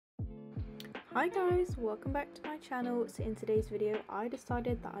Hi guys, welcome back to my channel. So in today's video I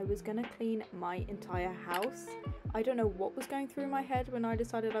decided that I was gonna clean my entire house. I don't know what was going through my head when I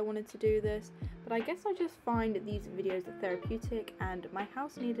decided I wanted to do this, but I guess I just find these videos therapeutic and my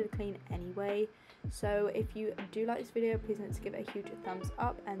house needed a clean anyway. So if you do like this video, please don't forget to give it a huge thumbs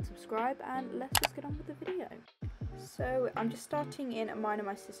up and subscribe, and let's just get on with the video. So I'm just starting in mine and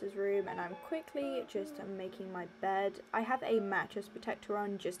my sister's room, and I'm quickly just making my bed. I have a mattress protector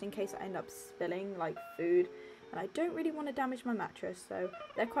on just in case I end up spilling like food, and I don't really want to damage my mattress, so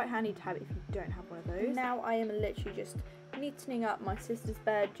they're quite handy to have if you don't have one of those. Now I am literally just neatening up my sister's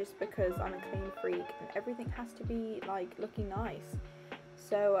bed just because I'm a clean freak and everything has to be like looking nice.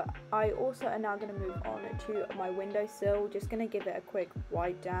 So I also am now going to move on to my windowsill, just going to give it a quick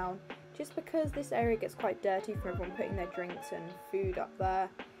wipe down. Just because this area gets quite dirty from everyone putting their drinks and food up there.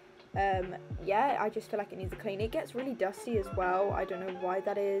 Yeah, I just feel like it needs a clean. It gets really dusty as well. I don't know why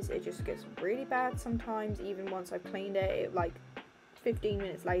that is. It just gets really bad sometimes. Even once I've cleaned it, like 15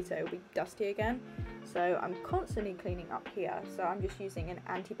 minutes later, it'll be dusty again. So I'm constantly cleaning up here. So I'm just using an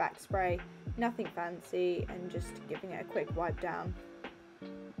anti-bac spray, nothing fancy, and just giving it a quick wipe down.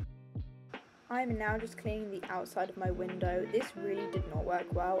 I'm now just cleaning the outside of my window. This really did not work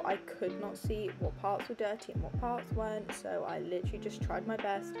well. I could not see what parts were dirty and what parts weren't, so I literally just tried my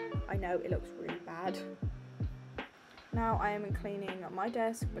best. I know it looks really bad. Now I am cleaning my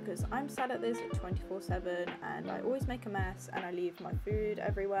desk because I'm sat at this 24/7 and I always make a mess and I leave my food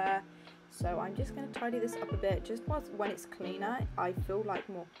everywhere. So I'm just going to tidy this up a bit. Just when it's cleaner, I feel like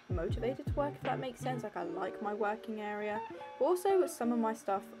more motivated to work, if that makes sense. Like I like my working area. But also some of my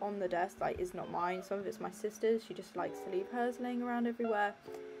stuff on the desk like is not mine. Some of it's my sister's. She just likes to leave hers laying around everywhere.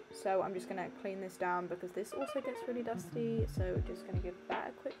 So I'm just going to clean this down because this also gets really dusty. So just going to give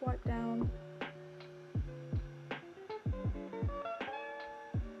that a quick wipe down.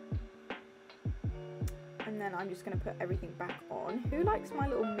 And then I'm just going to put everything back on. Who likes my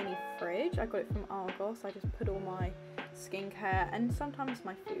little mini fridge? I got it from Argos. I just put all my skincare and sometimes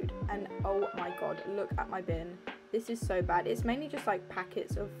my food. And oh my god, look at my bin. This is so bad. It's mainly just like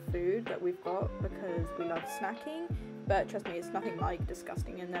packets of food that we've got because we love snacking. But trust me, it's nothing like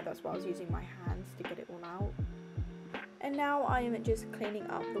disgusting in there. That's why I was using my hands to get it all out. And now I am just cleaning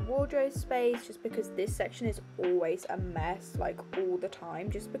up the wardrobe space just because this section is always a mess, like all the time,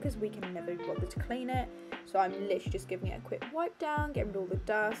 just because we can never bother to clean it. So I'm literally just giving it a quick wipe down, getting rid of all the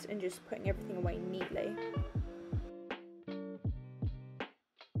dust and just putting everything away neatly.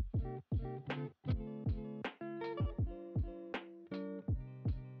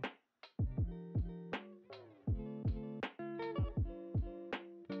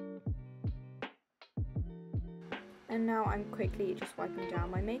 And now I'm quickly just wiping down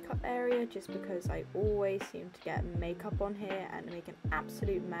my makeup area just because I always seem to get makeup on here and make an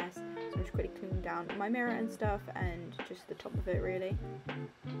absolute mess. So I'm just quickly cleaning down my mirror and stuff and just the top of it really.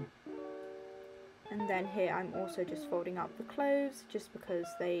 And then here I'm also just folding up the clothes just because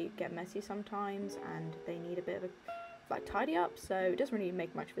they get messy sometimes and they need a bit of a like tidy up, so it doesn't really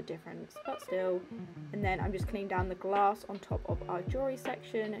make much of a difference, but still. And then I'm just cleaning down the glass on top of our jewelry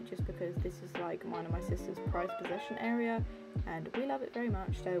section just because this is like mine and my sister's prized possession area and we love it very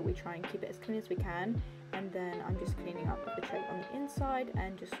much, so we try and keep it as clean as we can. And then I'm just cleaning up the tray on the inside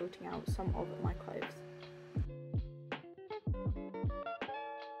and just sorting out some of my clothes.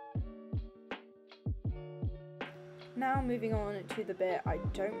 Now moving on to the bit I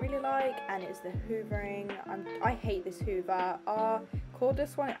don't really like, and it's the hoovering. I hate this hoover. Our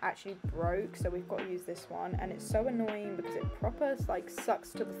cordless one, it actually broke, so we've got to use this one, and it's so annoying because it proper like sucks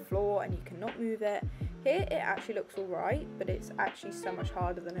to the floor and you cannot move it. Here it actually looks alright, but it's actually so much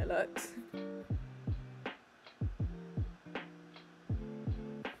harder than it looks.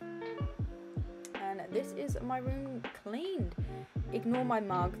 And this is my room cleaned. Ignore my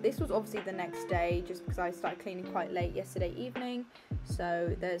mug. This was obviously the next day just because I started cleaning quite late yesterday evening.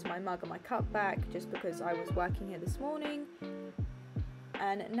 So there's my mug and my cup back just because I was working here this morning.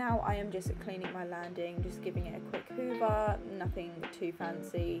 And now I am just cleaning my landing, just giving it a quick hoover, nothing too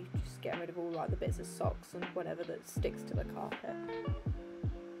fancy, just getting rid of all like the bits of socks and whatever that sticks to the carpet.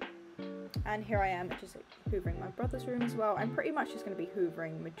 And here I am just hoovering my brother's room as well. I'm pretty much just going to be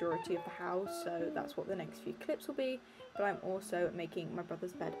hoovering the majority of the house, so that's what the next few clips will be. But I'm also making my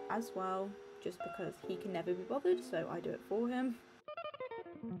brother's bed as well, just because he can never be bothered, so I do it for him.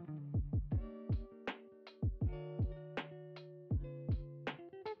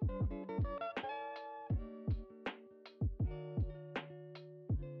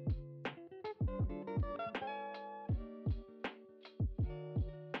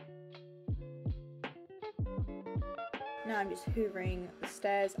 Now I'm just hoovering the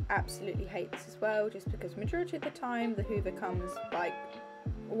stairs. Absolutely hate this as well, just because majority of the time the hoover comes like,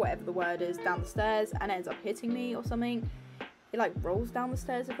 whatever the word is, down the stairs and ends up hitting me or something. It like rolls down the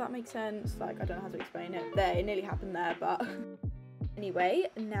stairs, if that makes sense. Like, I don't know how to explain it. There, it nearly happened there, but anyway,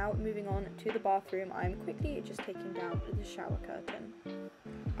 now moving on to the bathroom, I'm quickly just taking down the shower curtain.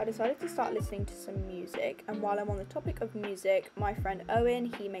 I decided to start listening to some music, and while I'm on the topic of music, my friend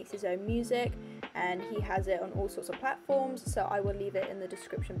Owen, he makes his own music and he has it on all sorts of platforms, so I will leave it in the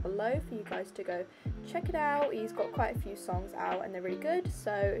description below for you guys to go check it out. He's got quite a few songs out and they're really good,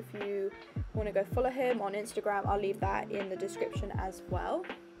 so if you want to go follow him on Instagram, I'll leave that in the description as well.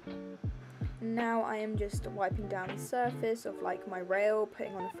 Now I am just wiping down the surface of like my rail,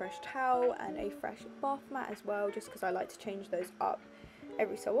 putting on a fresh towel and a fresh bath mat as well, just because I like to change those up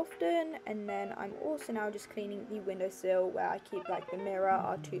every so often. And then I'm also now just cleaning the windowsill where I keep like the mirror,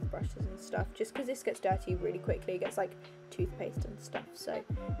 our toothbrushes and stuff, just because this gets dirty really quickly. It gets like toothpaste and stuff, so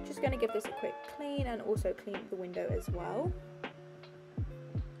just going to give this a quick clean and also clean the window as well.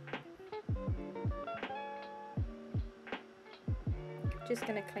 Just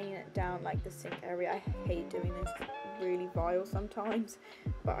going to clean it down like the sink area. I hate doing this, really vile sometimes,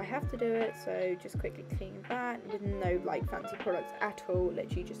 but I have to do it, so just quickly clean that with no like fancy products at all,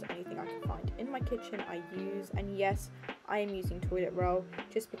 literally just anything I can find in my kitchen I use. And yes, I am using toilet roll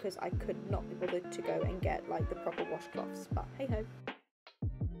just because I could not be bothered to go and get like the proper washcloths, but hey ho.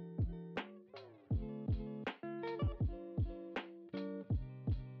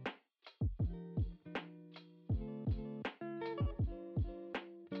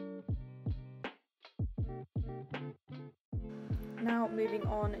 Now moving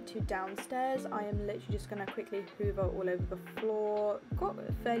on to downstairs, I am literally just going to quickly hoover all over the floor. Got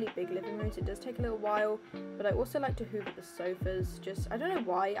a fairly big living room, so it does take a little while, but I also like to hoover the sofas. Just, I don't know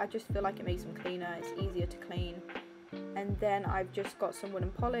why, I just feel like it makes them cleaner, it's easier to clean. And then I've just got some wooden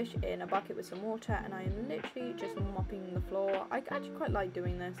polish in a bucket with some water, and I am literally just mopping the floor. I actually quite like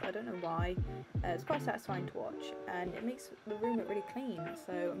doing this, I don't know why. It's quite satisfying to watch, and it makes the room look really clean,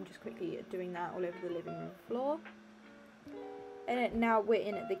 so I'm just quickly doing that all over the living room floor. And now we're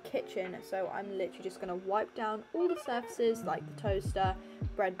in the kitchen, so I'm literally just going to wipe down all the surfaces, like the toaster,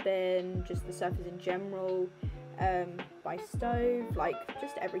 bread bin, just the surface in general, my stove, like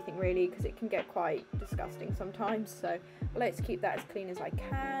just everything really, because it can get quite disgusting sometimes, so I like to keep that as clean as I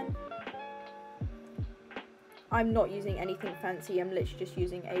can. I'm not using anything fancy, I'm literally just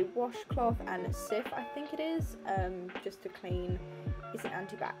using a washcloth and a sieve, I think it is, just to clean. It's an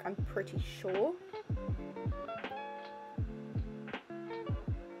anti-bac, I'm pretty sure.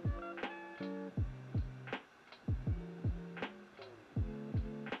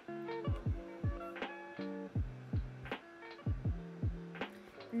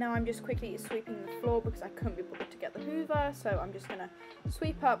 Now I'm just quickly sweeping the floor because I couldn't be bothered to get the hoover, so I'm just going to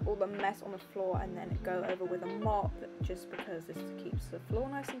sweep up all the mess on the floor and then go over with a mop, just because this keeps the floor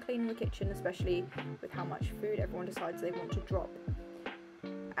nice and clean in the kitchen, especially with how much food everyone decides they want to drop.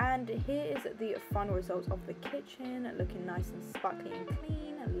 And here is the final result of the kitchen, looking nice and sparkly and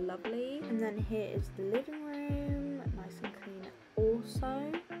clean, lovely. And then here is the living room, nice and clean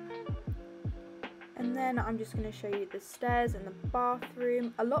also. And then I'm just going to show you the stairs and the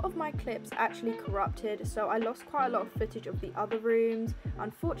bathroom. A lot of my clips actually corrupted, so I lost quite a lot of footage of the other rooms,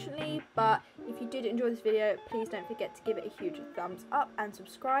 unfortunately. But if you did enjoy this video, please don't forget to give it a huge thumbs up and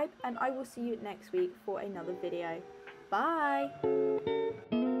subscribe. And I will see you next week for another video. Bye!